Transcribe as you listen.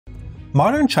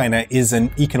Modern China is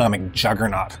an economic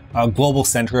juggernaut, a global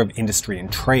center of industry and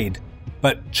trade.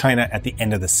 But China at the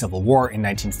end of the Civil War in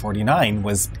 1949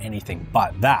 was anything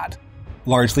but that.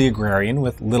 Largely agrarian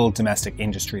with little domestic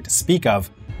industry to speak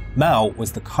of, Mao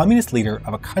was the communist leader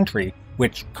of a country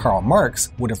which Karl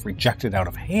Marx would have rejected out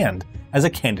of hand as a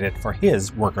candidate for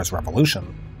his workers'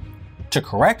 revolution. To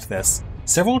correct this,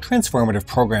 several transformative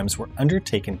programs were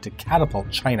undertaken to catapult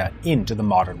China into the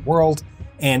modern world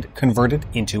and convert it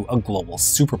into a global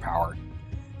superpower.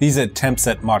 These attempts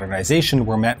at modernization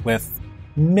were met with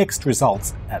mixed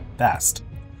results at best.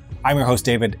 I'm your host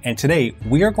David, and today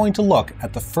we are going to look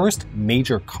at the first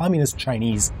major communist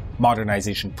Chinese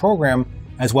modernization program,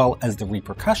 as well as the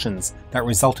repercussions that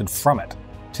resulted from it.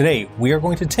 Today we are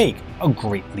going to take a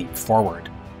great leap forward.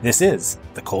 This is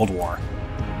the Cold War.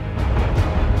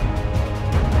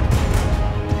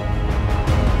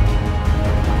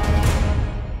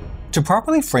 To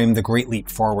properly frame the Great Leap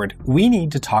Forward, we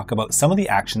need to talk about some of the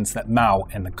actions that Mao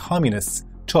and the communists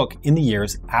took in the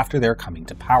years after their coming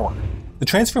to power. The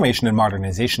transformation and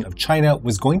modernization of China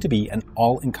was going to be an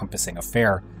all-encompassing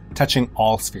affair, touching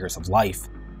all spheres of life.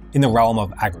 In the realm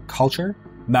of agriculture,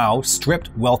 Mao stripped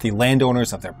wealthy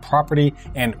landowners of their property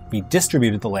and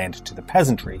redistributed the land to the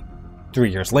peasantry.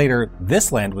 3 years later,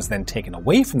 this land was then taken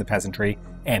away from the peasantry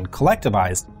and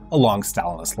collectivized along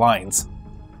Stalinist lines.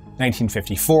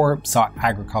 1954 saw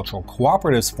agricultural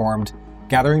cooperatives formed,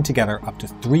 gathering together up to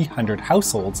 300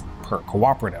 households per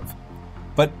cooperative.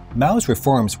 But Mao's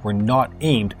reforms were not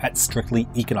aimed at strictly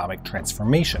economic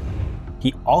transformation.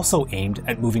 He also aimed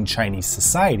at moving Chinese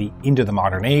society into the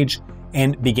modern age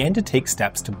and began to take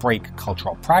steps to break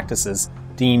cultural practices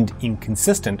deemed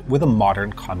inconsistent with a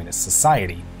modern communist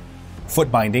society.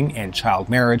 Foot-binding and child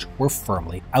marriage were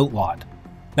firmly outlawed.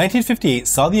 1958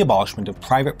 saw the abolishment of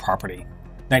private property.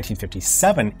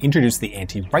 1957 introduced the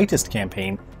anti-rightist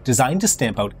campaign designed to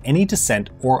stamp out any dissent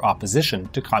or opposition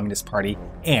to Communist Party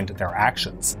and their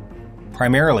actions.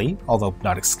 Primarily, although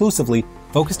not exclusively,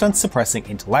 focused on suppressing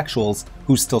intellectuals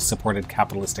who still supported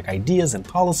capitalistic ideas and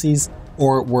policies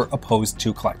or were opposed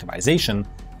to collectivization,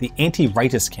 the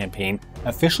anti-rightist campaign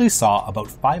officially saw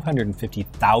about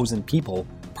 550,000 people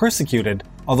persecuted,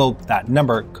 although that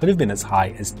number could have been as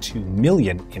high as 2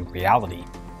 million in reality.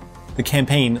 The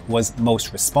campaign was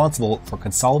most responsible for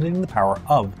consolidating the power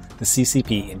of the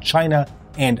CCP in China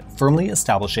and firmly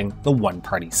establishing the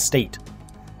one-party state.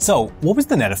 So, what was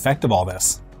the net effect of all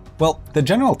this? Well, the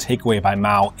general takeaway by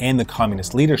Mao and the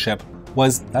communist leadership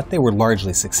was that they were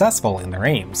largely successful in their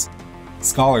aims.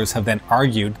 Scholars have then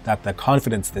argued that the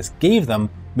confidence this gave them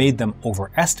made them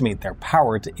overestimate their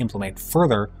power to implement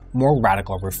further, more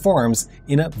radical reforms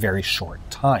in a very short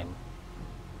time.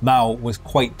 Mao was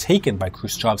quite taken by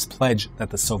Khrushchev's pledge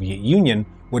that the Soviet Union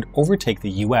would overtake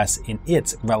the US in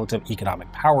its relative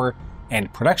economic power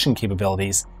and production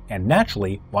capabilities, and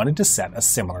naturally wanted to set a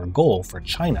similar goal for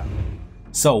China.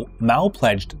 So Mao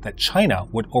pledged that China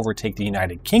would overtake the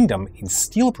United Kingdom in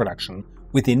steel production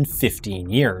within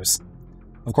 15 years.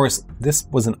 Of course, this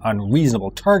was an unreasonable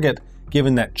target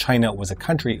given that China was a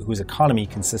country whose economy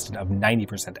consisted of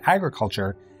 90%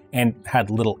 agriculture and had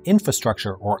little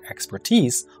infrastructure or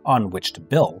expertise on which to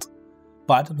build.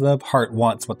 But the heart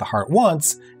wants what the heart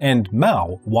wants, and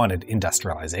Mao wanted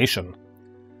industrialization.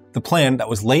 The plan that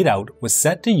was laid out was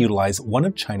set to utilize one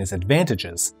of China's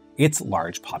advantages, its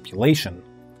large population.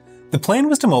 The plan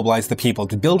was to mobilize the people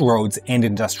to build roads and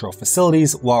industrial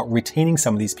facilities while retaining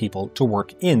some of these people to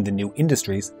work in the new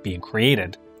industries being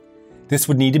created. This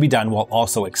would need to be done while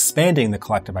also expanding the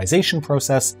collectivization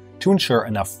process to ensure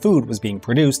enough food was being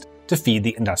produced to feed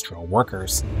the industrial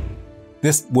workers.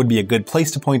 This would be a good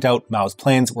place to point out Mao's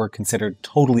plans were considered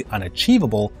totally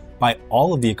unachievable by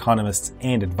all of the economists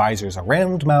and advisors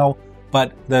around Mao,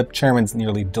 but the chairman's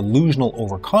nearly delusional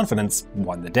overconfidence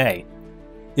won the day.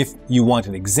 If you want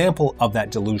an example of that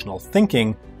delusional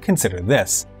thinking, consider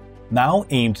this. Mao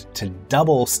aimed to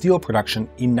double steel production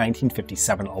in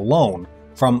 1957 alone,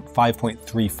 from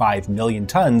 5.35 million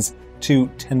tons to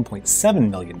 10.7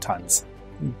 million tons.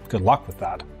 Good luck with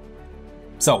that.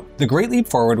 So, the Great Leap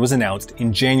Forward was announced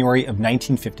in January of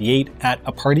 1958 at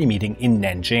a party meeting in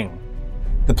Nanjing.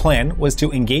 The plan was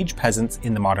to engage peasants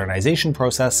in the modernization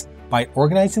process by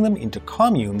organizing them into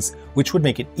communes, which would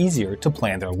make it easier to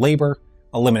plan their labor,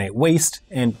 eliminate waste,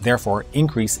 and therefore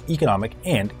increase economic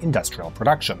and industrial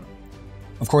production.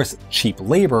 Of course, cheap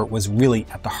labor was really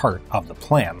at the heart of the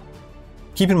plan.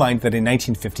 Keep in mind that in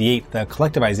 1958, the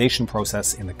collectivization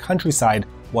process in the countryside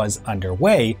was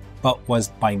underway, but was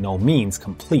by no means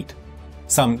complete.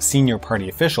 Some senior party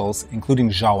officials, including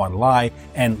Zhao Enlai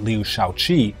and Liu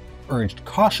Shaoqi, urged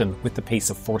caution with the pace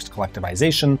of forced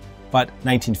collectivization, but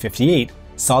 1958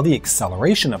 saw the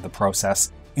acceleration of the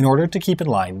process in order to keep in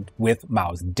line with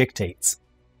Mao's dictates.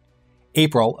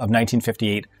 April of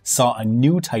 1958 saw a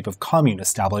new type of commune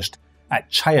established at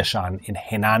Chaishan in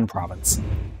Henan province.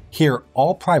 Here,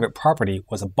 all private property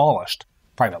was abolished.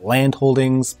 Private land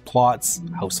holdings, plots,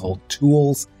 household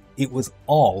tools, it was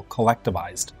all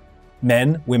collectivized.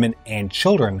 Men, women, and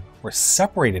children were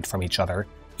separated from each other,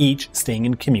 each staying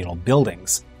in communal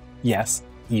buildings. Yes,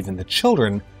 even the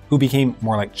children, who became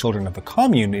more like children of the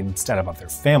commune instead of their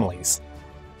families.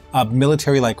 A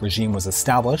military-like regime was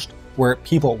established, where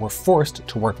people were forced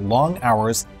to work long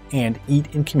hours and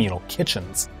eat in communal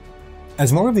kitchens.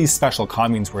 As more of these special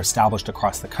communes were established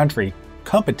across the country,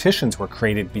 competitions were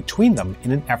created between them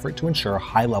in an effort to ensure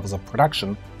high levels of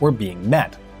production were being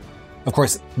met. Of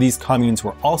course, these communes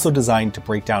were also designed to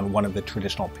break down one of the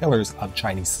traditional pillars of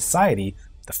Chinese society,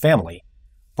 the family.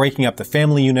 Breaking up the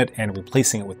family unit and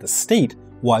replacing it with the state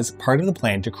was part of the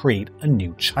plan to create a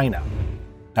new China.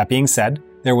 That being said,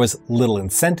 there was little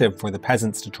incentive for the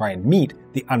peasants to try and meet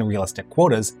the unrealistic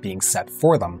quotas being set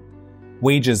for them.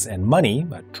 Wages and money,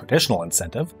 a traditional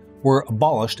incentive, were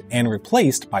abolished and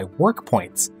replaced by work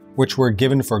points, which were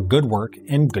given for good work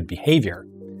and good behavior.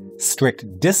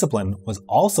 Strict discipline was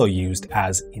also used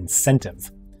as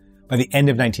incentive. By the end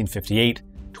of 1958,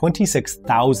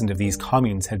 26,000 of these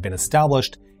communes had been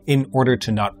established in order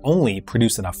to not only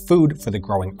produce enough food for the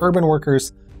growing urban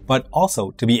workers, but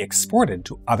also to be exported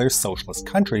to other socialist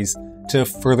countries to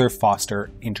further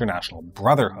foster international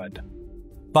brotherhood.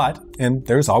 But, and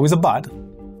there's always a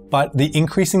but the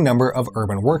increasing number of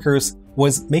urban workers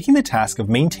was making the task of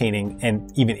maintaining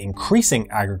and even increasing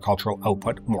agricultural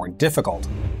output more difficult.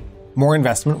 More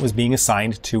investment was being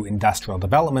assigned to industrial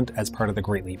development as part of the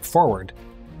Great Leap Forward.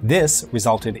 This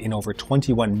resulted in over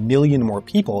 21 million more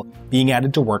people being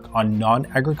added to work on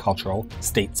non-agricultural,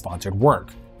 state-sponsored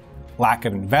work. Lack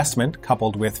of investment,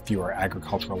 coupled with fewer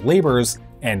agricultural laborers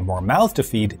and more mouths to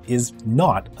feed, is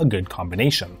not a good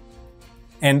combination.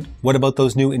 And what about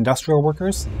those new industrial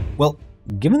workers? Well,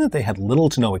 given that they had little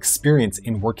to no experience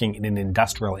in working in an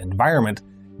industrial environment,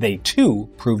 they too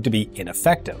proved to be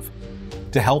ineffective.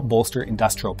 To help bolster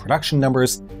industrial production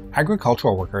numbers,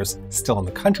 agricultural workers still in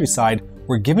the countryside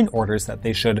were given orders that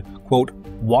they should, quote,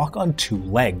 walk on two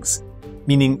legs,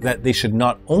 meaning that they should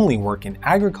not only work in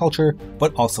agriculture,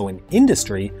 but also in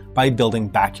industry by building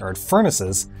backyard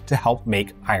furnaces to help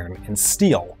make iron and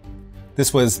steel.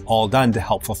 This was all done to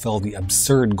help fulfill the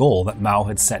absurd goal that Mao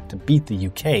had set to beat the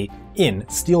UK in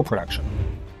steel production.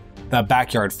 The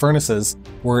backyard furnaces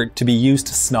were to be used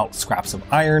to smelt scraps of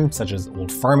iron, such as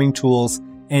old farming tools,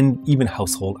 and even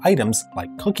household items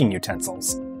like cooking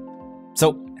utensils.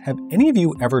 So, have any of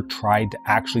you ever tried to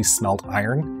actually smelt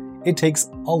iron? It takes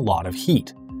a lot of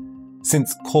heat.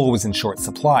 Since coal was in short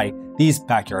supply, these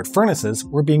backyard furnaces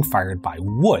were being fired by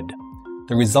wood.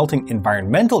 The resulting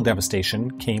environmental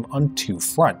devastation came on two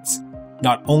fronts.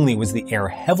 Not only was the air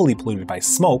heavily polluted by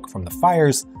smoke from the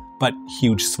fires, but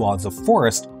huge swaths of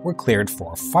forest were cleared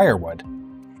for firewood.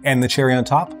 And the cherry on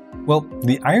top? Well,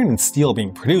 the iron and steel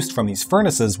being produced from these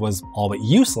furnaces was all but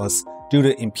useless due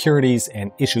to impurities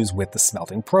and issues with the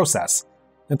smelting process.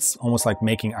 It's almost like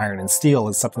making iron and steel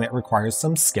is something that requires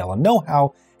some skill and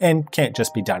know-how and can't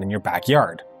just be done in your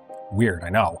backyard. Weird, I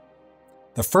know.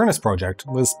 The furnace project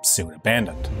was soon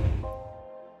abandoned.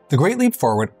 The Great Leap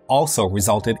Forward also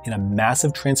resulted in a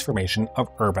massive transformation of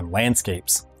urban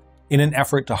landscapes. In an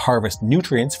effort to harvest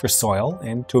nutrients for soil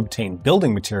and to obtain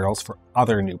building materials for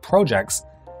other new projects,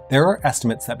 there are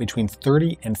estimates that between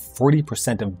 30 and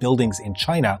 40% of buildings in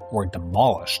China were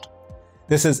demolished.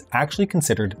 This is actually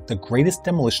considered the greatest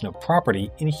demolition of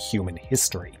property in human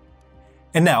history.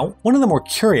 And now, one of the more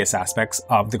curious aspects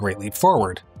of the Great Leap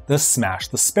Forward, the Smash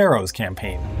the Sparrows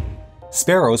campaign.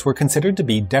 Sparrows were considered to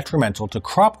be detrimental to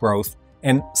crop growth,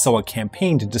 and so a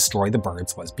campaign to destroy the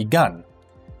birds was begun.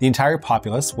 The entire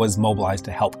populace was mobilized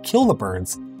to help kill the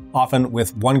birds, often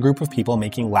with one group of people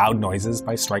making loud noises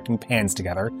by striking pans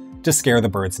together to scare the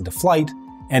birds into flight,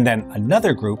 and then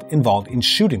another group involved in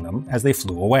shooting them as they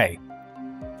flew away.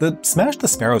 The Smash the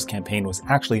Sparrows campaign was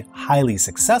actually highly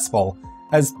successful,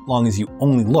 as long as you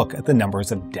only look at the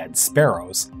numbers of dead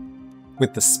sparrows.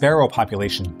 With the sparrow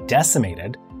population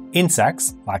decimated,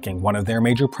 insects, lacking one of their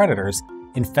major predators,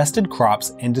 infested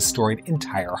crops and destroyed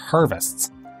entire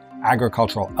harvests.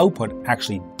 Agricultural output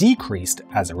actually decreased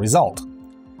as a result.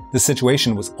 The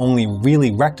situation was only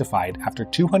really rectified after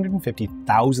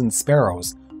 250,000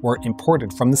 sparrows were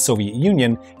imported from the Soviet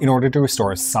Union in order to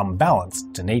restore some balance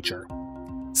to nature.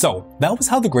 So, that was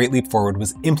how the Great Leap Forward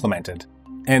was implemented.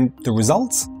 And the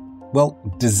results? Well,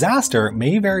 disaster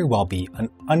may very well be an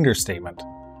understatement.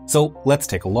 So let's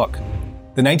take a look.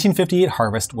 The 1958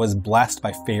 harvest was blessed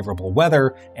by favorable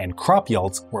weather and crop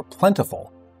yields were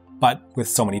plentiful. But with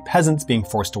so many peasants being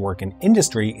forced to work in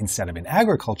industry instead of in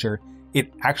agriculture,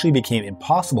 it actually became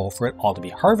impossible for it all to be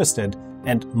harvested,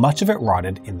 and much of it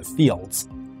rotted in the fields.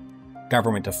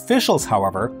 Government officials,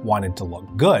 however, wanted to look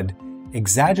good,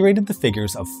 exaggerated the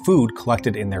figures of food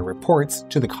collected in their reports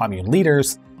to the commune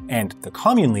leaders, and the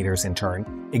commune leaders, in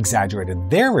turn, exaggerated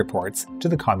their reports to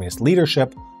the communist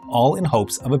leadership, all in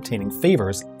hopes of obtaining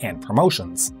favors and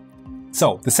promotions.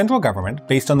 So, the central government,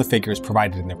 based on the figures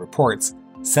provided in the reports,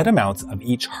 set amounts of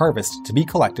each harvest to be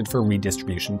collected for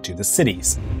redistribution to the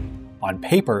cities. On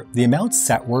paper, the amounts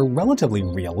set were relatively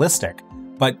realistic,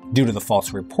 but due to the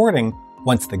false reporting,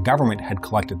 once the government had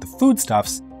collected the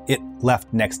foodstuffs, it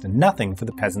left next to nothing for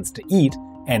the peasants to eat,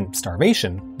 and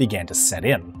starvation began to set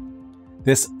in.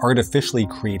 This artificially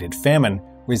created famine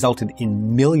resulted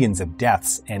in millions of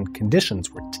deaths, and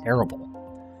conditions were terrible.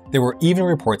 There were even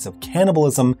reports of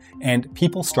cannibalism, and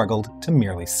people struggled to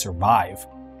merely survive.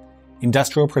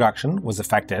 Industrial production was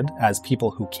affected, as people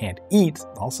who can't eat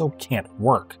also can't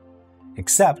work.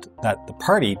 Except that the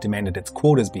party demanded its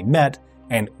quotas be met,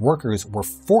 and workers were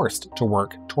forced to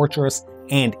work torturous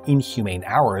and inhumane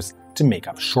hours to make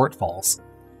up shortfalls.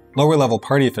 Lower-level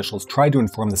party officials tried to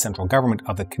inform the central government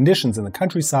of the conditions in the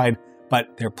countryside,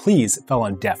 but their pleas fell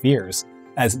on deaf ears,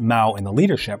 as Mao and the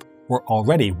leadership were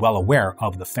already well aware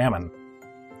of the famine.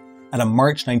 At a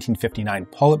March 1959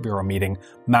 Politburo meeting,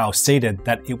 Mao stated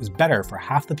that it was better for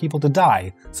half the people to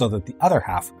die so that the other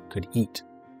half could eat.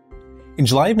 In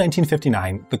July of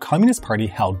 1959, the Communist Party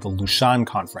held the Lushan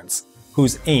Conference,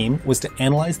 whose aim was to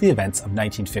analyze the events of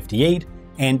 1958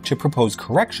 and to propose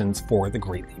corrections for the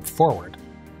Great Leap Forward.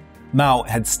 Mao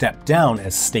had stepped down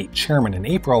as state chairman in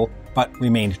April, but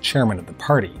remained chairman of the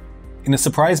party. In a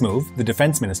surprise move, the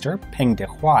defense minister, Peng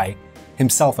Dehuai,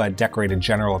 himself a decorated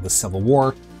general of the Civil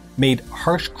War, made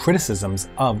harsh criticisms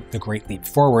of the Great Leap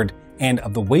Forward and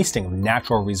of the wasting of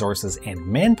natural resources and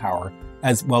manpower,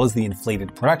 as well as the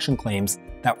inflated production claims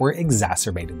that were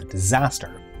exacerbating the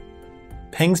disaster.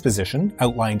 Peng's position,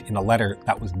 outlined in a letter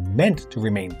that was meant to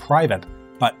remain private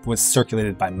but was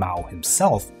circulated by Mao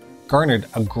himself, garnered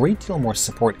a great deal more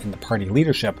support in the party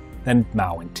leadership than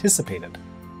Mao anticipated.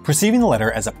 Perceiving the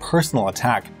letter as a personal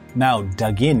attack, Mao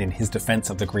dug in his defense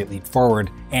of the Great Leap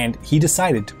Forward, and he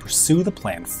decided to pursue the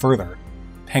plan further.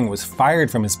 Peng was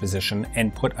fired from his position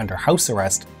and put under house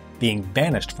arrest, being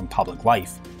banished from public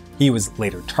life. He was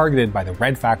later targeted by the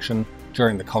Red faction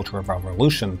during the Cultural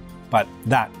Revolution, but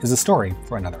that is a story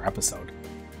for another episode.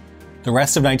 The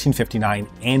rest of 1959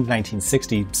 and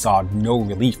 1960 saw no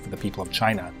relief for the people of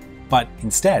China, but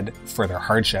instead further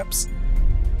hardships.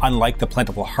 Unlike the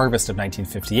plentiful harvest of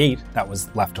 1958 that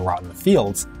was left to rot in the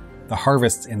fields, the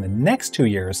harvests in the next 2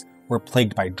 years were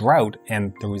plagued by drought,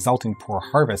 and the resulting poor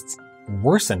harvests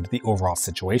worsened the overall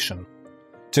situation.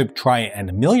 To try and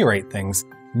ameliorate things,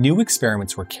 new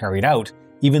experiments were carried out,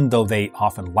 even though they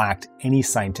often lacked any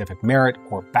scientific merit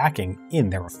or backing in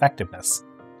their effectiveness.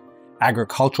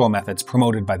 Agricultural methods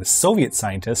promoted by the Soviet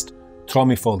scientist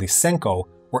Tromifo Lysenko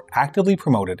were actively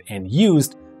promoted and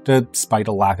used, despite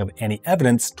a lack of any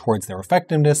evidence towards their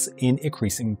effectiveness in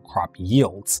increasing crop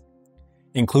yields.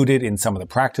 Included in some of the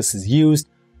practices used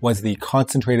was the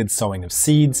concentrated sowing of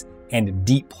seeds and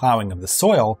deep plowing of the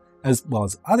soil, as well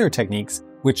as other techniques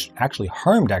which actually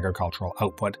harmed agricultural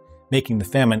output, making the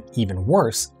famine even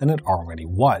worse than it already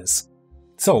was.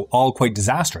 So, all quite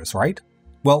disastrous, right?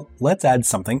 Well, let's add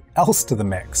something else to the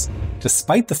mix.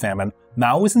 Despite the famine,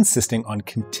 Mao was insisting on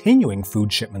continuing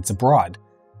food shipments abroad.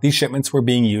 These shipments were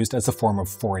being used as a form of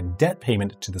foreign debt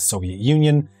payment to the Soviet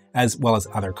Union, as well as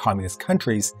other communist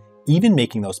countries, even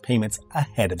making those payments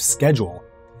ahead of schedule.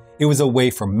 It was a way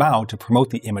for Mao to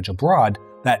promote the image abroad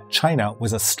that China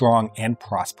was a strong and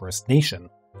prosperous nation.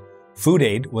 Food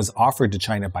aid was offered to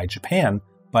China by Japan,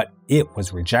 but it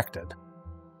was rejected.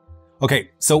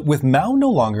 Okay, so with Mao no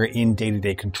longer in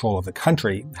day-to-day control of the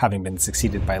country, having been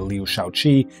succeeded by Liu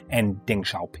Shaoqi and Deng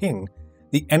Xiaoping,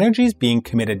 the energies being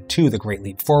committed to the Great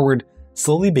Leap Forward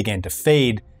slowly began to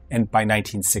fade, and by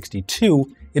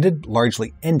 1962, it had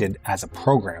largely ended as a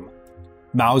program.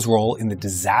 Mao's role in the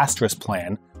disastrous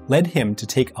plan led him to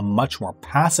take a much more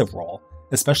passive role,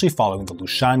 especially following the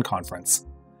Lushan Conference.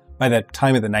 By the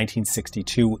time of the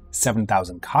 1962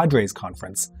 7,000 Cadres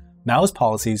Conference, Mao's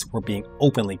policies were being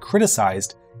openly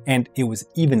criticized, and it was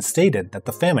even stated that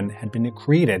the famine had been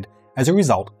created as a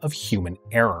result of human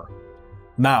error.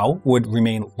 Mao would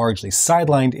remain largely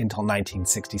sidelined until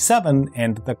 1967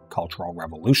 and the Cultural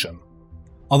Revolution.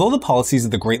 Although the policies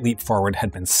of the Great Leap Forward had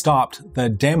been stopped, the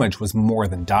damage was more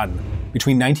than done.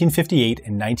 Between 1958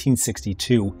 and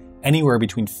 1962, anywhere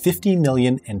between 50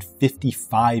 million and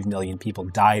 55 million people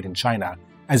died in China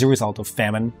as a result of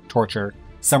famine, torture,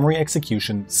 summary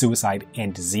execution, suicide,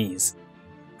 and disease.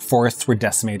 Forests were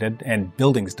decimated and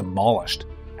buildings demolished.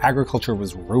 Agriculture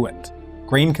was ruined.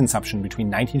 Grain consumption between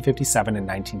 1957 and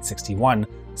 1961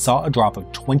 saw a drop of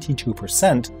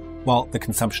 22%, while the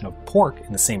consumption of pork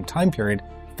in the same time period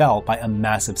fell by a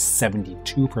massive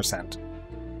 72%.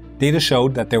 Data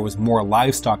showed that there was more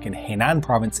livestock in Henan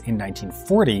province in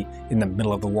 1940, in the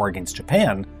middle of the war against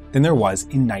Japan, than there was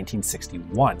in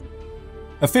 1961.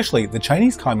 Officially, the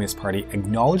Chinese Communist Party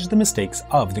acknowledged the mistakes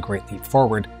of the Great Leap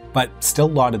Forward, but still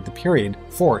lauded the period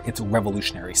for its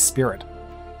revolutionary spirit.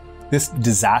 This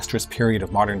disastrous period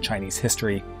of modern Chinese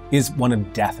history is one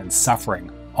of death and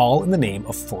suffering, all in the name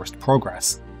of forced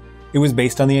progress. It was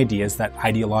based on the ideas that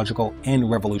ideological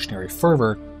and revolutionary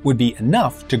fervor would be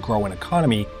enough to grow an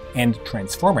economy and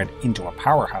transform it into a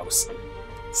powerhouse.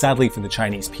 Sadly for the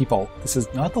Chinese people, this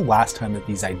is not the last time that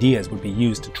these ideas would be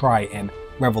used to try and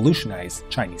revolutionize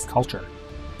Chinese culture.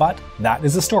 But that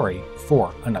is a story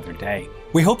for another day.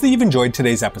 We hope that you've enjoyed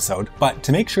today's episode, but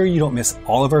to make sure you don't miss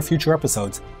all of our future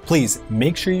episodes, please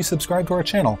make sure you subscribe to our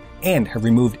channel and have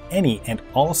removed any and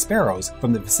all sparrows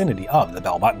from the vicinity of the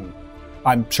bell button.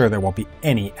 I'm sure there won't be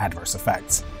any adverse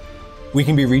effects. We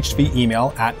can be reached via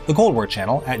email at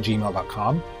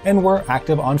thecoldwarchannel@gmail.com, and we're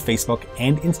active on Facebook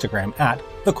and Instagram at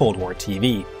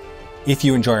thecoldwartv. If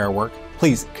you enjoy our work,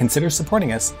 please consider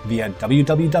supporting us via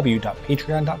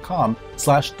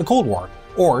www.patreon.com/thecoldwar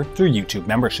or through YouTube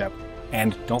membership.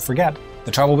 And don't forget,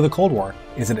 the trouble with the Cold War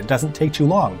is that it doesn't take too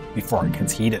long before it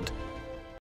gets heated.